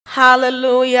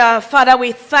Hallelujah. Father,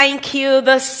 we thank you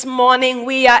this morning.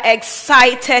 We are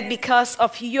excited because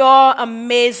of your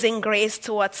amazing grace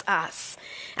towards us.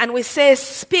 And we say,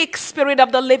 speak, Spirit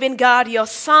of the living God. Your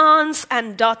sons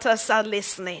and daughters are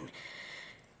listening.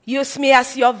 Use me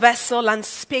as your vessel and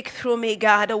speak through me,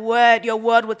 God. Your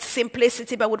word with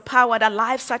simplicity but with power, that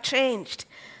lives are changed,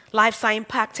 lives are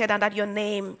impacted, and that your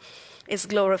name is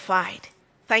glorified.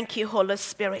 Thank you, Holy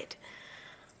Spirit.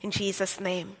 In Jesus'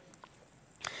 name.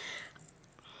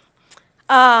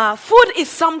 Food is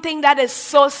something that is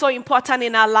so important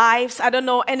in our lives. I don't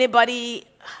know anybody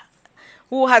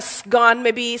who has gone,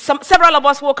 maybe several of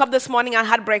us woke up this morning and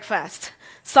had breakfast.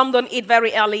 Some don't eat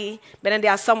very early, but then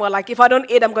there are some who are like, if I don't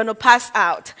eat, I'm going to pass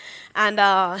out. And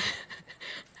but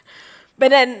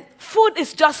then food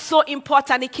is just so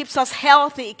important. It keeps us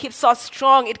healthy. It keeps us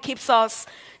strong. It keeps us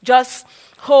just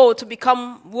whole to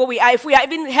become who we are. If we are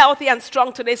even healthy and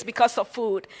strong today, it's because of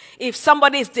food. If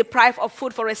somebody is deprived of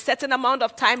food for a certain amount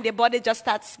of time, their body just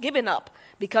starts giving up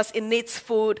because it needs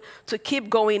food to keep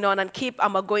going on and keep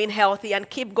going healthy and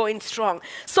keep going strong.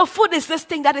 So food is this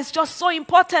thing that is just so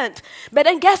important. But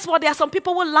then guess what? There are some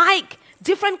people who like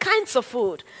different kinds of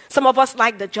food. Some of us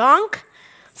like the junk.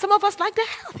 Some of us like the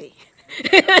healthy.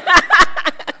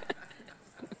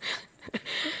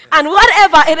 And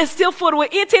whatever, it is still food. We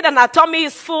eat it and our tummy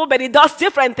is full, but it does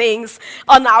different things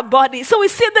on our body. So we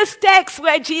see this text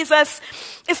where Jesus,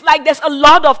 it's like there's a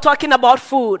lot of talking about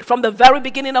food from the very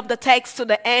beginning of the text to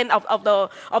the end of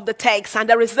the text. And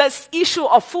there is this issue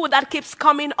of food that keeps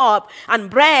coming up, and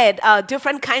bread,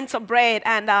 different kinds of bread.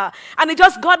 And it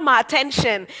just got my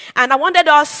attention. And I wanted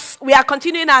we are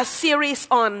continuing our series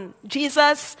on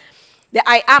Jesus, the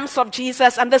I ams of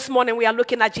Jesus, and this morning we are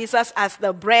looking at Jesus as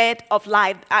the bread of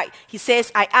life. He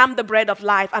says, I am the bread of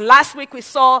life. And last week we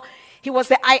saw he was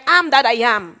the I am that I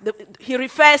am. He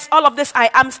refers, all of these I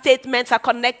am statements are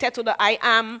connected to the I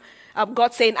am of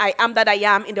God saying, I am that I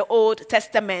am in the Old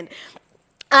Testament.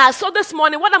 So this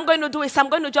morning what I'm going to do is I'm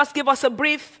going to just give us a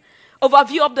brief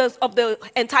overview of the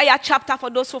entire chapter for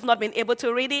those who have not been able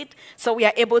to read it, so we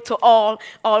are able to all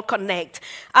connect.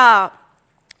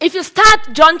 If you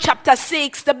start John chapter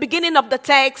 6, the beginning of the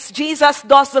text, Jesus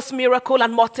does this miracle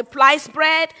and multiplies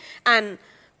bread, and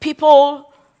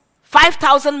people,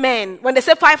 5,000 men. When they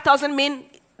say 5,000 men,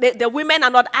 the women are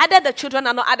not added, the children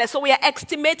are not added. So we are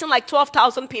estimating like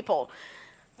 12,000 people.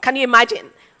 Can you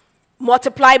imagine?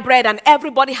 Multiply bread and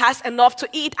everybody has enough to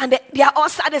eat, and they are all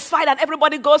satisfied, and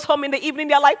everybody goes home in the evening.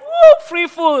 They're like, woo, free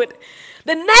food.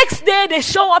 The next day they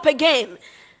show up again.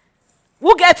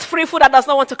 Who gets free food that does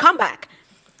not want to come back?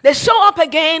 They show up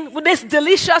again with this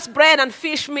delicious bread and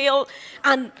fish meal,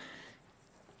 and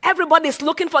everybody's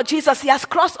looking for Jesus. He has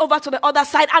crossed over to the other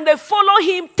side, and they follow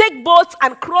him, take boats,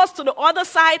 and cross to the other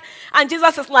side. And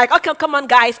Jesus is like, okay, come on,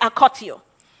 guys, I caught you.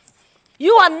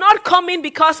 You are not coming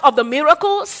because of the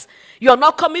miracles. You are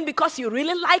not coming because you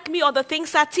really like me or the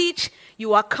things I teach.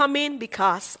 You are coming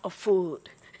because of food.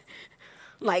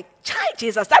 Like,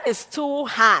 Jesus, that is too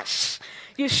harsh.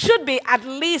 You should be at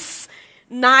least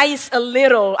nice a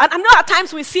little. And I know at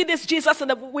times we see this Jesus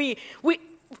and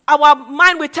our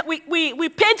mind, we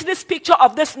paint this picture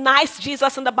of this nice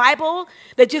Jesus in the Bible,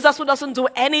 the Jesus who doesn't do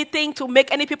anything to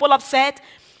make any people upset.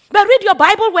 But read your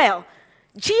Bible well.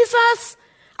 Jesus,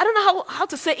 I don't know how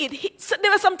to say it. There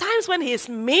were some times when he's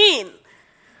mean.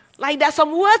 Like there's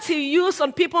some words he used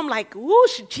on people. I'm like,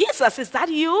 whoosh, Jesus, is that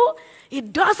you?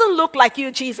 It doesn't look like you,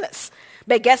 Jesus.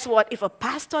 But guess what? If a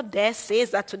pastor there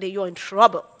says that today, you're in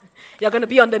trouble. You're going to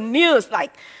be on the news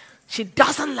like, she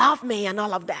doesn't love me and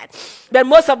all of that. But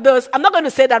most of those, I'm not going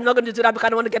to say that. I'm not going to do that because I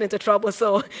don't want to get into trouble.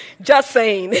 So just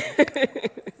saying.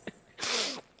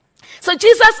 So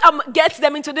Jesus gets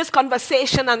them into this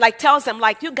conversation and like tells them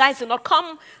like, you guys did not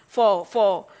come for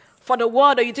the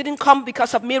word, or you didn't come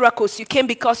because of miracles. You came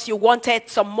because you wanted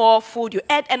some more food. You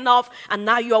ate enough and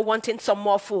now you're wanting some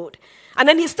more food. And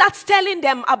then he starts telling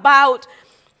them about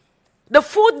the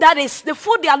food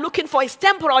they are looking for is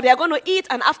temporal. They are going to eat,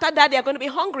 and after that, they are going to be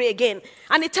hungry again.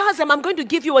 And he tells them, I'm going to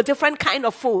give you a different kind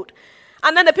of food.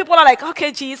 And then the people are like,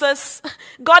 okay, Jesus,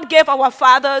 God gave our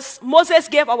fathers, Moses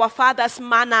gave our fathers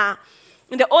manna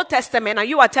in the Old Testament, and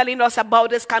you are telling us about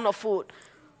this kind of food.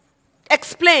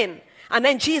 Explain. And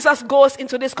then Jesus goes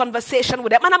into this conversation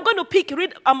with them. And I'm going to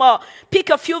pick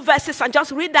a few verses and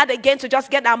just read that again to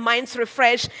just get our minds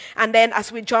refreshed. And then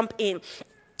as we jump in.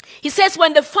 He says,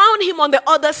 when they found him on the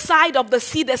other side of the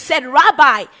sea, they said,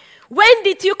 Rabbi, when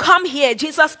did you come here?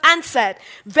 Jesus answered,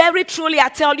 very truly, I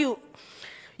tell you,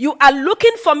 you are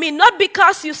looking for me not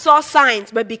because you saw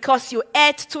signs, but because you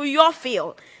ate to your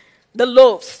fill. the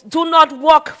loaves. Do not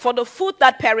work for the food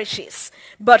that perishes,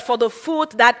 but for the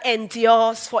food that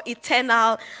endures for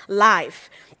eternal life.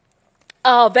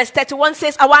 Verse 31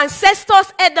 says, our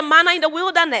ancestors ate the manna in the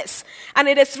wilderness. And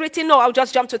it is written, no, I'll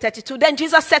just jump to 32. Then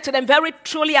Jesus said to them, very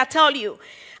truly I tell you,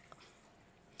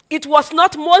 it was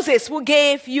not Moses who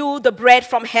gave you the bread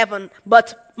from heaven,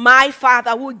 but my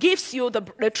Father who gives you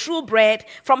the true bread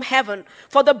from heaven.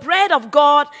 For the bread of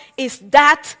God is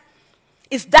that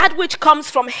which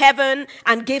comes from heaven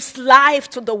and gives life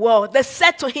to the world. They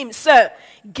said to him, sir,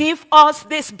 give us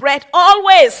this bread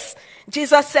always.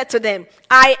 Jesus said to them,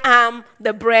 I am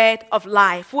the bread of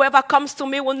life. Whoever comes to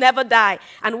me will never die,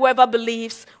 and whoever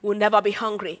believes will never be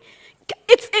hungry.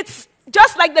 It's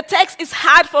just like the text is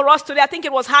hard for us today. I think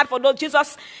it was hard for those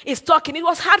Jesus is talking. It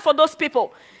was hard for those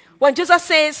people. When Jesus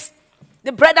says,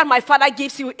 the bread that my Father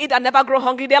gives you, eat and never grow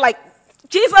hungry, they're like,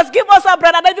 Jesus, give us our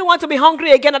bread. I don't even want to be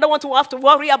hungry again. I don't want to have to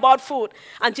worry about food.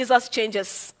 And Jesus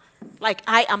changes, like,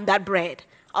 I am that bread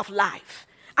of life.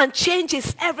 And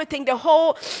changes everything, the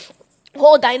whole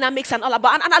dynamics and all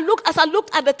about. And as I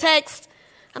looked at the text,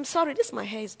 I'm sorry, my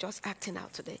hair is just acting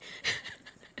out today.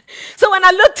 So when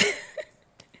I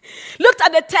looked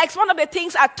at the text, one of the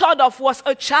things I thought of was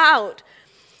a child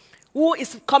who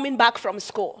is coming back from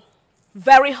school.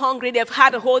 Very hungry. They've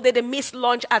had a whole day. They missed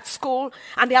lunch at school.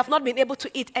 And they have not been able to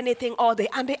eat anything all day.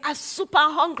 And they are super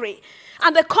hungry.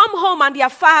 And they come home and their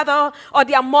father or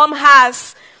their mom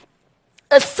has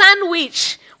a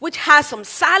sandwich which has some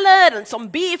salad and some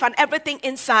beef and everything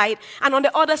inside. And on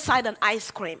the other side, an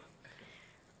ice cream.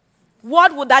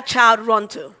 What would that child run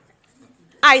to?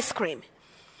 Ice cream.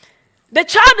 The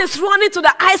child is running to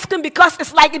the ice cream because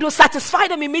it's like it will satisfy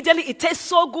them immediately. It tastes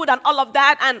so good and all of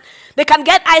that. And they can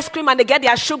get ice cream and they get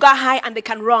their sugar high and they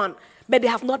can run. But they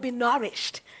have not been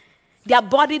nourished. Their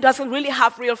body doesn't really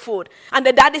have real food. And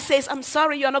the daddy says, I'm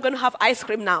sorry, you're not going to have ice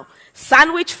cream now.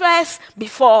 Sandwich first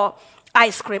before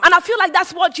ice cream. And I feel like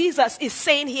that's what Jesus is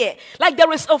saying here. Like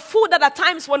there is a food that at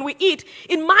times when we eat,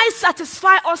 it might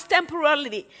satisfy us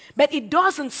temporarily, but it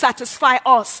doesn't satisfy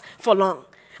us for long.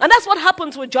 And that's what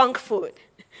happens with junk food.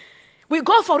 We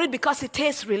go for it because it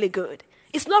tastes really good.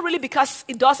 It's not really because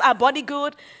it does our body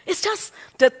good. It's just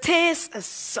the taste is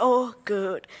so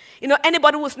good. You know,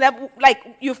 anybody who's never, like,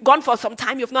 you've gone for some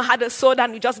time, you've not had a soda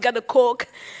and you just get a Coke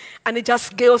and it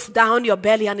just goes down your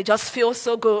belly and it just feels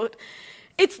so good.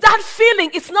 It's that feeling.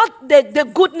 It's not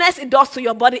the goodness it does to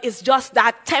your body. It's just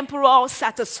that temporal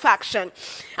satisfaction.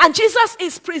 And Jesus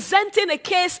is presenting a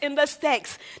case in this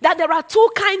text that there are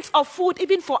two kinds of food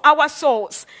even for our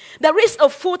souls. There is a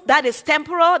food that is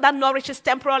temporal, that nourishes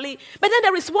temporally. But then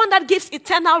there is one that gives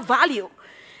eternal value.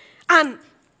 And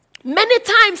many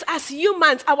times as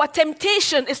humans, our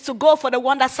temptation is to go for the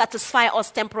one that satisfies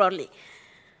us temporarily.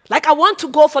 Like I want to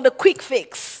go for the quick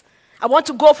fix. I want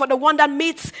to go for the one that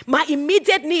meets my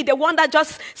immediate need, the one that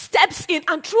just steps in.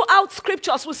 And throughout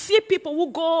scriptures, we see people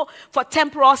who go for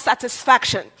temporal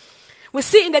satisfaction. We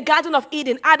see in the Garden of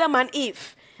Eden, Adam and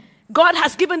Eve. God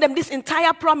has given them this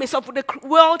entire promise of the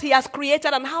world he has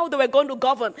created and how they were going to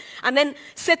govern. And then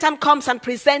Satan comes and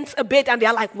presents a bit and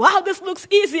they're like, wow, this looks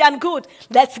easy and good.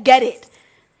 Let's get it.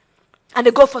 And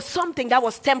they go for something that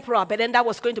was temporal, but then that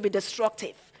was going to be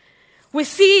destructive. We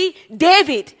see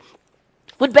David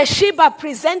with Bathsheba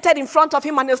presented in front of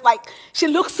him, and it's like, she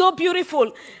looks so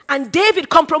beautiful. And David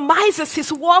compromises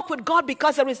his walk with God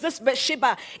because there is this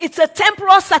Bathsheba. It's a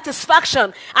temporal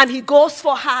satisfaction, and he goes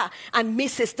for her and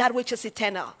misses that which is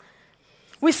eternal.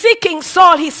 We see King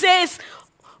Saul, he says,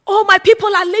 oh, my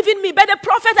people are leaving me, but the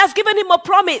prophet has given him a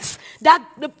promise that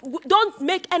don't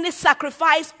make any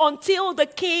sacrifice until the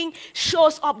king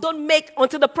shows up.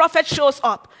 Until the prophet shows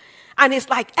up. And it's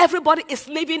like everybody is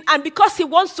leaving. And because he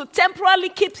wants to temporarily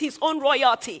keep his own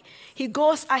royalty, he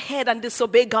goes ahead and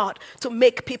disobeys God to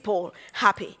make people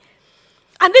happy.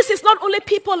 And this is not only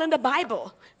people in the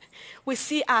Bible. We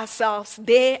see ourselves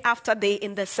day after day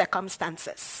in the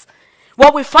circumstances.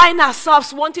 Where we find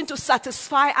ourselves wanting to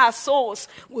satisfy our souls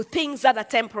with things that are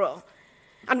temporal.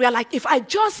 And we are like, if I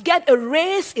just get a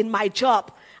raise in my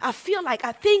job, I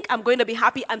think I'm going to be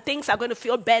happy and things are going to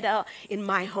feel better in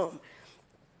my home.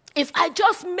 If I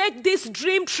just make this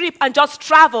dream trip and just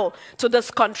travel to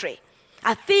this country,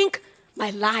 I think my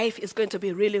life is going to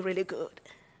be really, really good.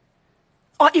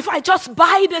 Or if I just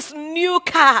buy this new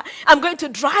car, I'm going to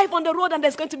drive on the road and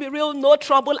there's going to be no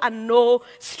trouble and no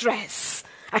stress.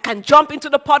 I can jump into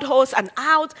the potholes and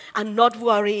out and not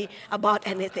worry about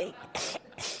anything.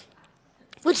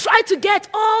 We try to get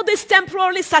all this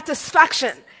temporary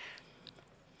satisfaction.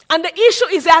 And the issue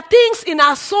is there are things in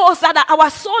our souls that our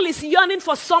soul is yearning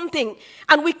for something.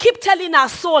 And we keep telling our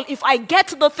soul, if I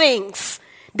get the things,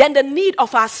 then the need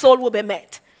of our soul will be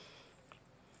met.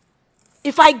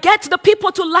 If I get the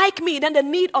people to like me, then the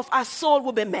need of our soul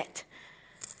will be met.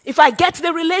 If I get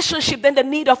the relationship, then the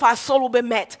need of our soul will be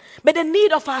met. But the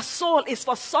need of our soul is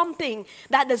for something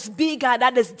that is bigger,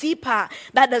 that is deeper,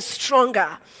 that is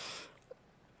stronger.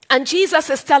 And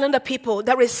Jesus is telling the people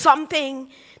there is something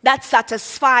that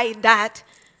satisfies that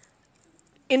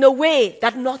in a way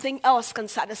that nothing else can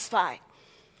satisfy.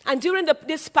 And during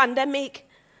this pandemic,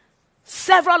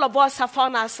 several of us have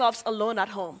found ourselves alone at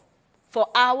home for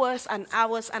hours and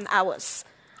hours and hours.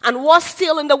 And worse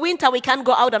still, in the winter, we can't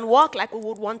go out and walk like we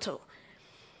would want to.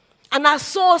 And our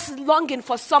souls longing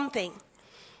for something.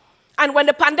 And when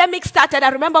the pandemic started, I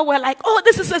remember we're like, oh,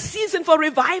 this is a season for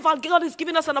revival. God is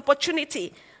giving us an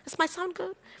opportunity. Does my sound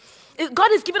good?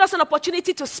 God is giving us an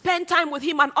opportunity to spend time with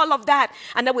him and all of that.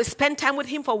 And then we spend time with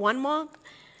him for 1 month.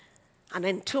 And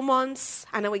then 2 months.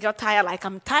 And then we got tired. Like,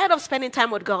 I'm tired of spending time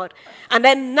with God. And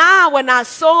then now when our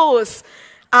souls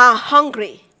are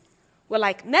hungry, we're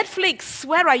like, Netflix,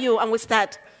 where are you? And we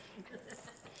start.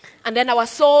 And then our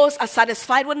souls are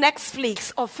satisfied with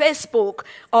Netflix or Facebook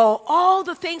or all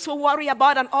the things we worry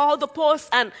about and all the posts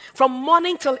and from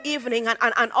morning till evening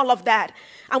and all of that.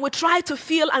 And we try to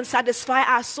fill and satisfy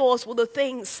our souls with the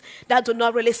things that do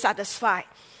not really satisfy.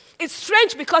 It's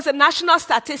strange because the national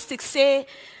statistics say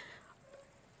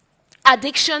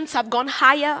addictions have gone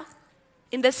higher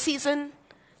in this season.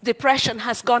 Depression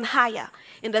has gone higher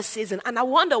in this season. And I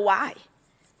wonder why.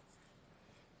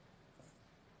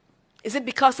 Is it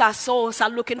because our souls are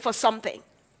looking for something?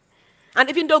 And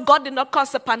even though God did not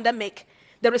cause the pandemic,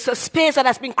 there is a space that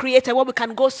has been created where we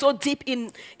can go so deep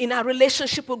in our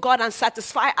relationship with God and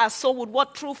satisfy our soul with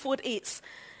what true food is.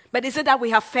 But is it that we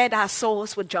have fed our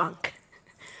souls with junk?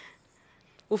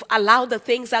 We've allowed the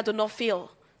things that do not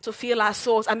fill to fill our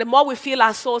souls. And the more we fill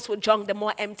our souls with junk, the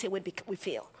more empty we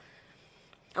feel.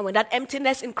 And when that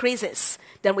emptiness increases,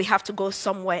 then we have to go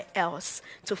somewhere else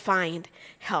to find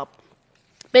help.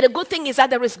 But the good thing is that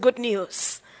there is good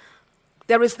news.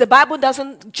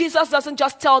 Jesus doesn't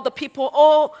just tell the people,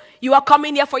 oh, you are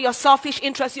coming here for your selfish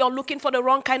interest. You're looking for the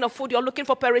wrong kind of food. You're looking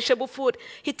for perishable food.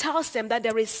 He tells them that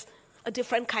there is a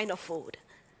different kind of food.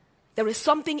 There is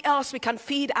something else we can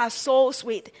feed our souls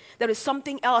with. There is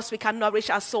something else we can nourish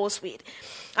our souls with.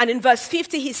 And in verse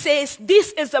 50, he says,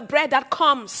 this is the bread that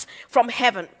comes from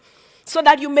heaven, so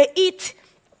that you may eat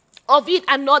of it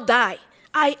and not die.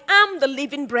 I am the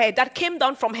living bread that came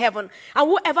down from heaven. And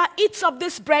whoever eats of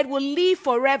this bread will live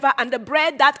forever. And the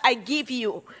bread that I give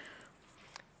you,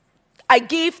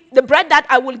 the bread that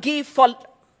I will give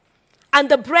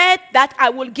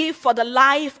for the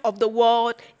life of the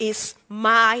world is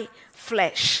my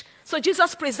flesh. So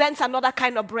Jesus presents another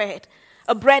kind of bread.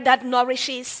 A bread that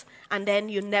nourishes and then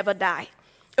you never die.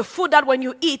 A food that when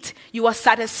you eat, you are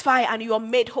satisfied and you are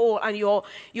made whole and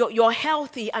you're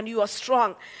healthy and you are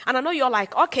strong. And I know you're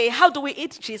like, okay, how do we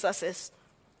eat Jesus'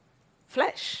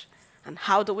 flesh? And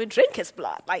how do we drink his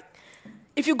blood? Like,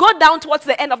 if you go down towards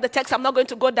the end of the text, I'm not going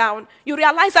to go down, you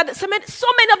realize that so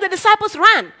many of the disciples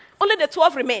ran. Only the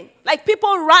 12 remained. Like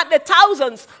people ran, the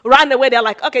thousands ran away. They're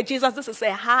like, okay, Jesus, this is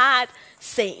a hard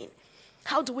saying.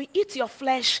 How do we eat your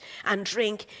flesh and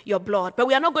drink your blood? But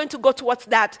we are not going to go towards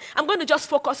that. I'm going to just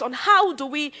focus on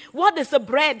what is the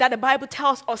bread that the Bible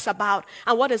tells us about,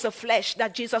 and what is the flesh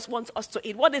that Jesus wants us to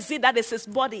eat? What is it that is his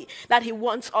body that he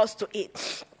wants us to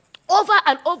eat? Over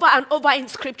and over and over in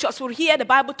scriptures, we'll hear the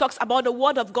Bible talks about the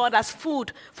word of God as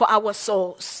food for our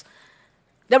souls.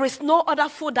 There is no other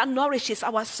food that nourishes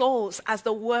our souls as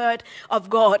the word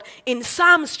of God. In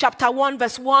Psalms chapter 1,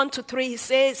 verse 1 to 3, he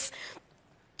says,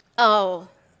 oh,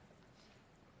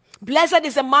 blessed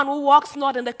is the man who walks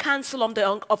not in the counsel of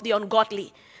the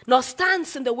ungodly, nor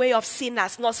stands in the way of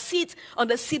sinners, nor sits on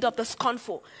the seat of the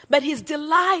scornful. But his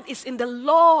delight is in the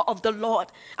law of the Lord,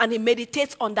 and he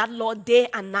meditates on that law day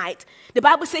and night. The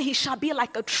Bible says he shall be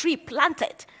like a tree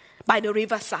planted by the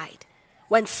riverside.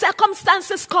 When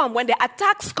circumstances come, when the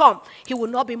attacks come, he will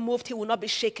not be moved, he will not be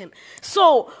shaken.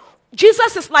 So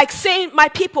Jesus is like saying, my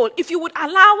people, if you would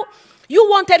allow, you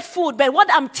wanted food, but what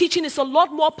I'm teaching is a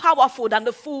lot more powerful than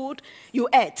the food you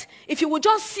ate. If you would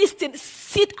just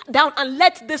sit down and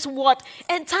let this word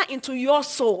enter into your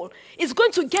soul, it's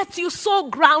going to get you so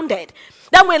grounded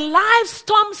that when life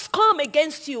storms come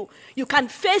against you, you can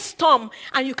face storm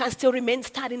and you can still remain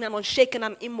standing and unshaken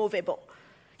and immovable.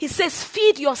 He says,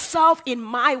 feed yourself in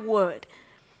my word.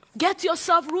 Get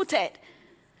yourself rooted.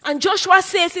 And Joshua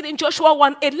says it in Joshua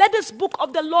 1:8, let this book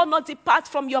of the law not depart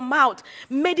from your mouth.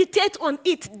 Meditate on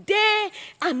it day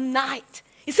and night.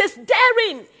 He says,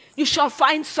 therein you shall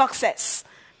find success.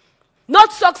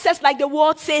 Not success like the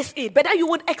world says it, but that you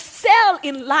would excel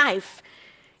in life.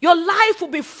 Your life will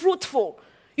be fruitful.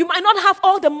 You might not have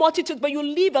all the multitude, but you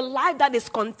live a life that is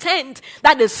content,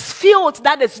 that is filled,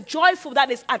 that is joyful, that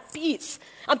is at peace.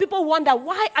 And people wonder,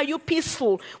 why are you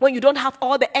peaceful when you don't have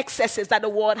all the excesses that the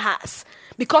world has?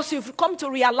 Because you've come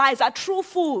to realize that true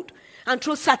food and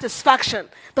true satisfaction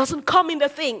doesn't come in the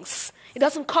things. It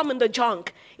doesn't come in the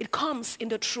junk. It comes in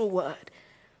the true word.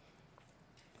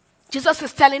 Jesus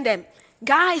is telling them,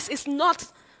 guys, it's not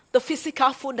the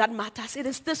physical food that matters. It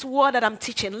is this word that I'm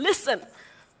teaching. Listen.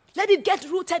 Let it get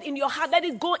rooted in your heart. Let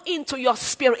it go into your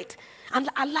spirit. And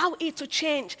allow it to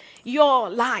change your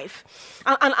life.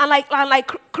 And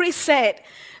like Chris said,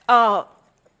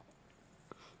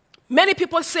 many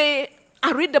people say,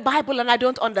 I read the Bible and I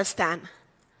don't understand.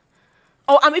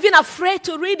 Or I'm even afraid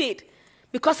to read it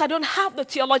because I don't have the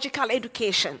theological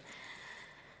education.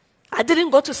 I didn't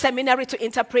go to seminary to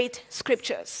interpret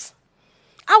scriptures.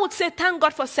 I would say thank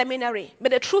God for seminary.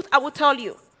 But the truth I will tell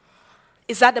you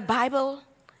is that the Bible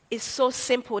is so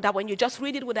simple that when you just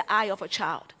read it with the eye of a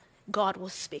child, God will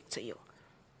speak to you.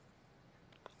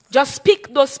 Just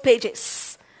pick those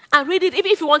pages and read it.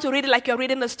 Even if you want to read it like you're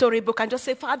reading a storybook, and just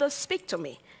say, Father, speak to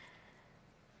me.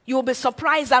 You will be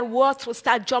surprised that words will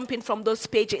start jumping from those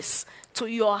pages to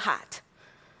your heart.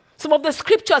 Some of the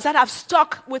scriptures that have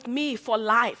stuck with me for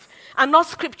life are not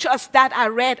scriptures that I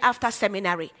read after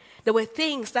seminary. There were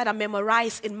things that I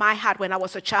memorized in my heart when I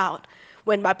was a child.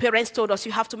 When my parents told us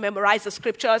you have to memorize the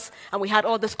scriptures, and we had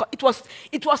all this,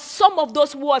 it was some of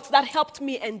those words that helped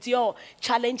me endure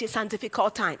challenges and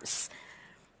difficult times.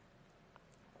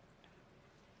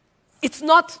 It's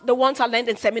not the ones I learned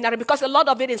in seminary, because a lot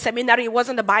of it in seminary, it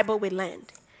wasn't the Bible we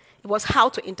learned. It was how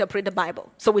to interpret the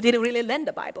Bible. So we didn't really learn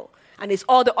the Bible. And it's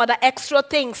all the other extra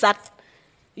things that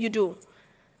you do.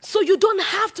 So you don't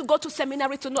have to go to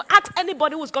seminary to know. Ask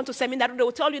anybody who's gone to seminary, they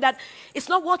will tell you that it's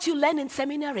not what you learn in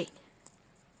seminary.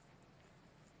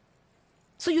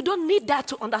 So you don't need that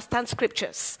to understand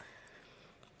scriptures.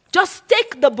 Just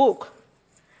take the book.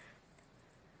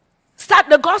 Start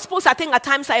the Gospels, I think at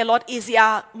times are a lot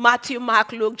easier. Matthew,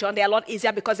 Mark, Luke, John, they're a lot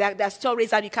easier because they're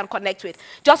stories that you can connect with.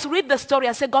 Just read the story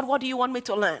and say, God, what do you want me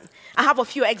to learn? I have a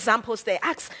few examples there.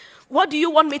 Ask, what do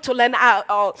you want me to learn?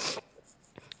 Ask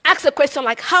a question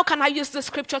like, how can I use the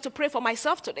scripture to pray for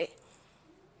myself today?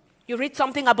 You read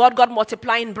something about God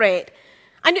multiplying bread.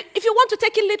 And if you want to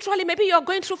take it literally, maybe you're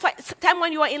going through a time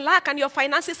when you are in lack and your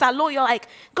finances are low. You're like,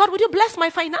 God, would you bless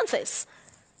my finances?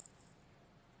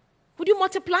 Would you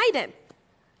multiply them?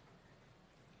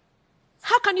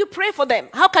 How can you pray for them?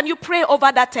 How can you pray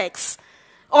over that text?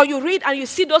 Or you read and you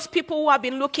see those people who have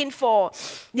been they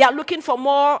are looking for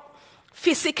more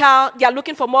physical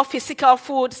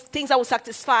foods, things that will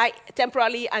satisfy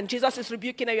temporarily, and Jesus is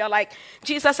rebuking and you're like,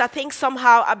 Jesus, I think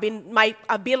somehow I've been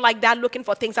like that, looking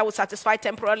for things that will satisfy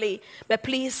temporarily, but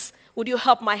please, would you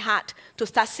help my heart to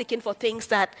start seeking for things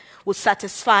that will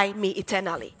satisfy me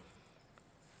eternally?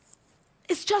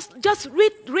 It's just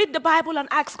read the Bible and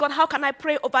ask God, how can I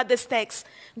pray over this text?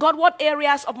 God, what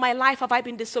areas of my life have I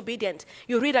been disobedient?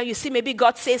 You read and you see maybe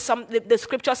God says the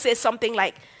scripture says something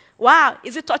like, wow,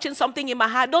 is it touching something in my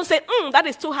heart? Don't say, that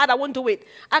is too hard, I won't do it.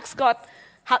 Ask God,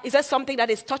 is there something that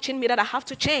is touching me that I have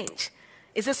to change?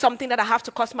 Is this something that I have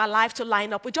to cause my life to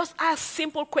line up? We just ask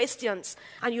simple questions,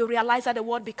 and you realize that the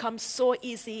word becomes so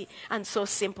easy and so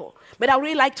simple. But I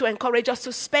really like to encourage us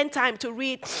to spend time to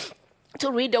read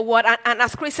the word. And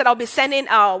as Chris said, we'll be sending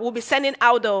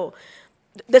out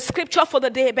the scripture for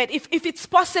the day. But if it's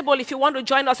possible, if you want to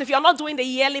join us, if you're not doing the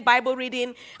yearly Bible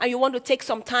reading and you want to take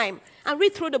some time and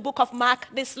read through the book of Mark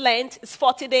this Lent, it's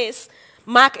 40 days.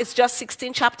 Mark is just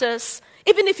 16 chapters.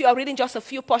 Even if you are reading just a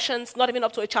few portions, not even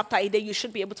up to a chapter a day, you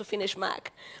should be able to finish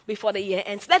Mark before the year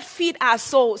ends. Let's feed our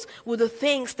souls with the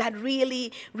things that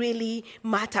really, really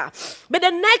matter. But the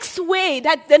next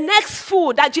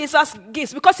food that Jesus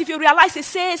gives, because if you realize, it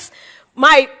says,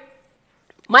 my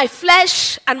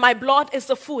flesh and my blood is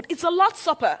the food. It's a Lord's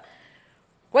Supper.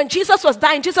 When Jesus was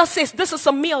dying, Jesus says, this is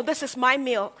a meal, this is my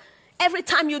meal. Every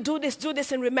time you do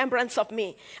this in remembrance of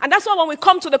me. And that's why when we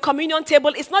come to the communion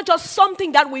table, it's not just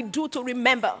something that we do to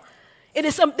remember.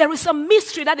 There is a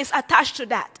mystery that is attached to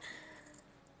that.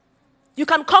 You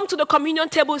can come to the communion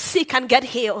table sick and get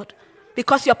healed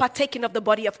because you're partaking of the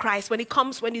body of Christ when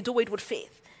you do it with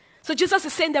faith. So Jesus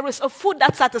is saying there is a food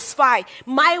that satisfies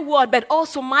my word, but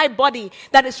also my body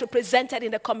that is represented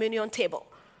in the communion table.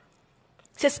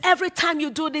 It says, every time you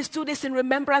do this in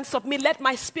remembrance of me. Let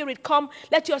my spirit come,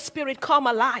 let your spirit come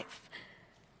alive.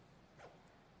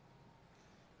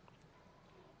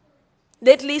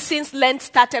 Lately, since Lent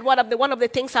started, one of the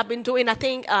things I've been doing, I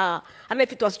think, I don't know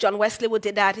if it was John Wesley who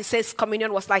did that. He says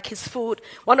communion was like his food.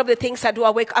 One of the things I do,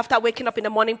 after waking up in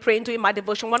the morning, praying, doing my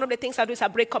devotion, one of the things I do is I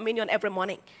break communion every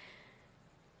morning.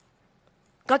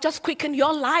 God, just quicken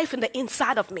your life in the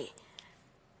inside of me.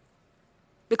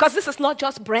 Because this is not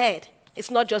just bread. It's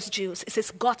not just juice.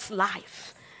 It's God's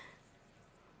life.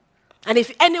 And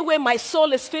if anyway my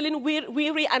soul is feeling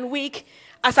weary and weak,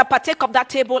 as I partake of that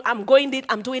table, I'm doing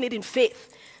it in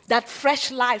faith. That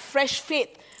fresh life, fresh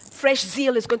faith, fresh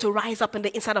zeal is going to rise up in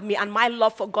the inside of me. And my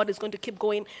love for God is going to keep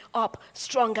going up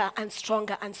stronger and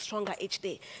stronger and stronger each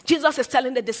day. Jesus is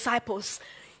telling the disciples,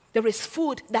 there is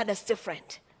food that is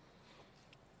different.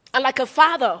 And like a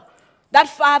father, that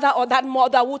father or that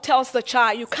mother who tells the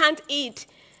child, you can't eat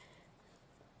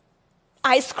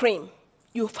ice cream.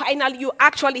 You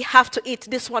actually have to eat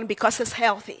this one because it's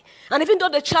healthy. And even though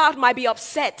the child might be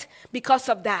upset because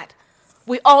of that,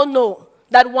 we all know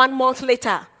that 1 month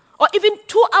later, or even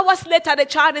 2 hours later, the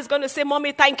child is going to say,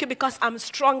 Mommy, thank you because I'm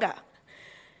stronger.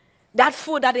 That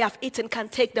food that they have eaten can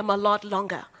take them a lot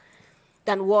longer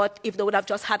than what if they would have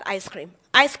just had ice cream.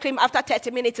 Ice cream, after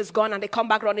 30 minutes, is gone and they come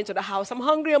back running to the house. I'm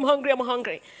hungry, I'm hungry, I'm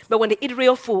hungry. But when they eat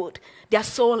real food, their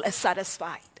soul is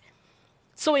satisfied.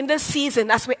 So in this season,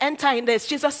 as we enter in this,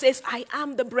 Jesus says, I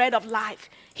am the bread of life.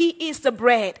 He is the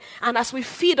bread. And as we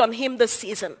feed on him this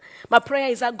season, my prayer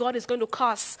is that God is going to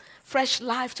cause fresh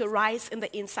life to rise in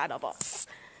the inside of us.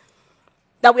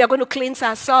 That we are going to cleanse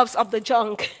ourselves of the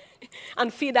junk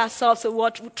and feed ourselves with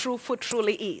what true food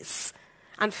truly is.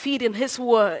 And feed in his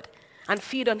word and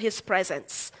feed on his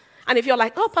presence. And if you're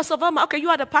like, oh, Pastor Velma, okay, you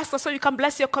are the pastor, so you can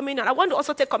bless your communion. I want to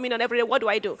also take communion every day. What do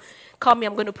I do? Call me,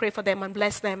 I'm going to pray for them and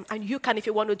bless them. And you can, if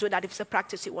you want to do that, if it's a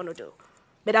practice you want to do.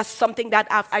 But that's something that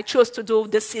I chose to do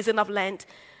this season of Lent.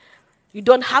 You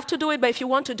don't have to do it, but if you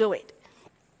want to do it,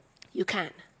 you can.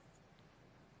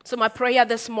 So my prayer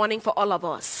this morning for all of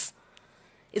us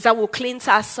is that we'll cleanse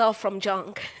ourselves from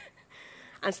junk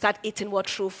and start eating what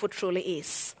true food truly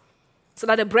is. So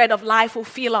that the bread of life will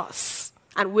fill us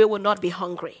and we will not be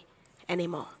hungry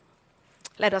anymore.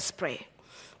 Let us pray.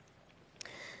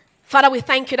 Father, we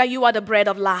thank you that you are the bread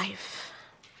of life.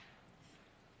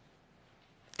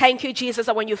 Thank you, Jesus,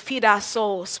 that when you feed our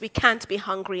souls, we can't be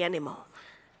hungry anymore.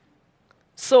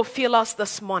 So fill us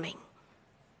this morning.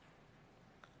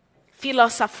 Fill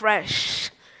us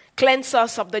afresh. Cleanse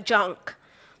us of the junk.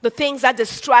 The things that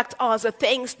distract us, the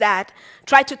things that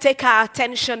try to take our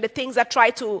attention, the things that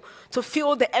try to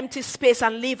fill the empty space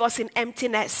and leave us in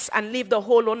emptiness and leave the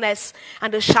hollowness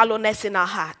and the shallowness in our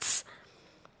hearts.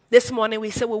 This morning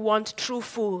we say we want true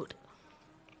food.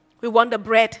 We want the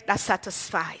bread that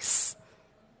satisfies,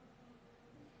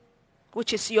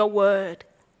 which is your word,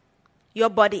 your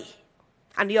body,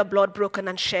 and your blood broken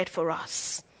and shed for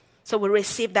us. So we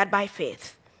receive that by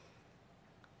faith.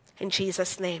 In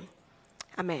Jesus' name.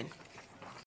 Amen.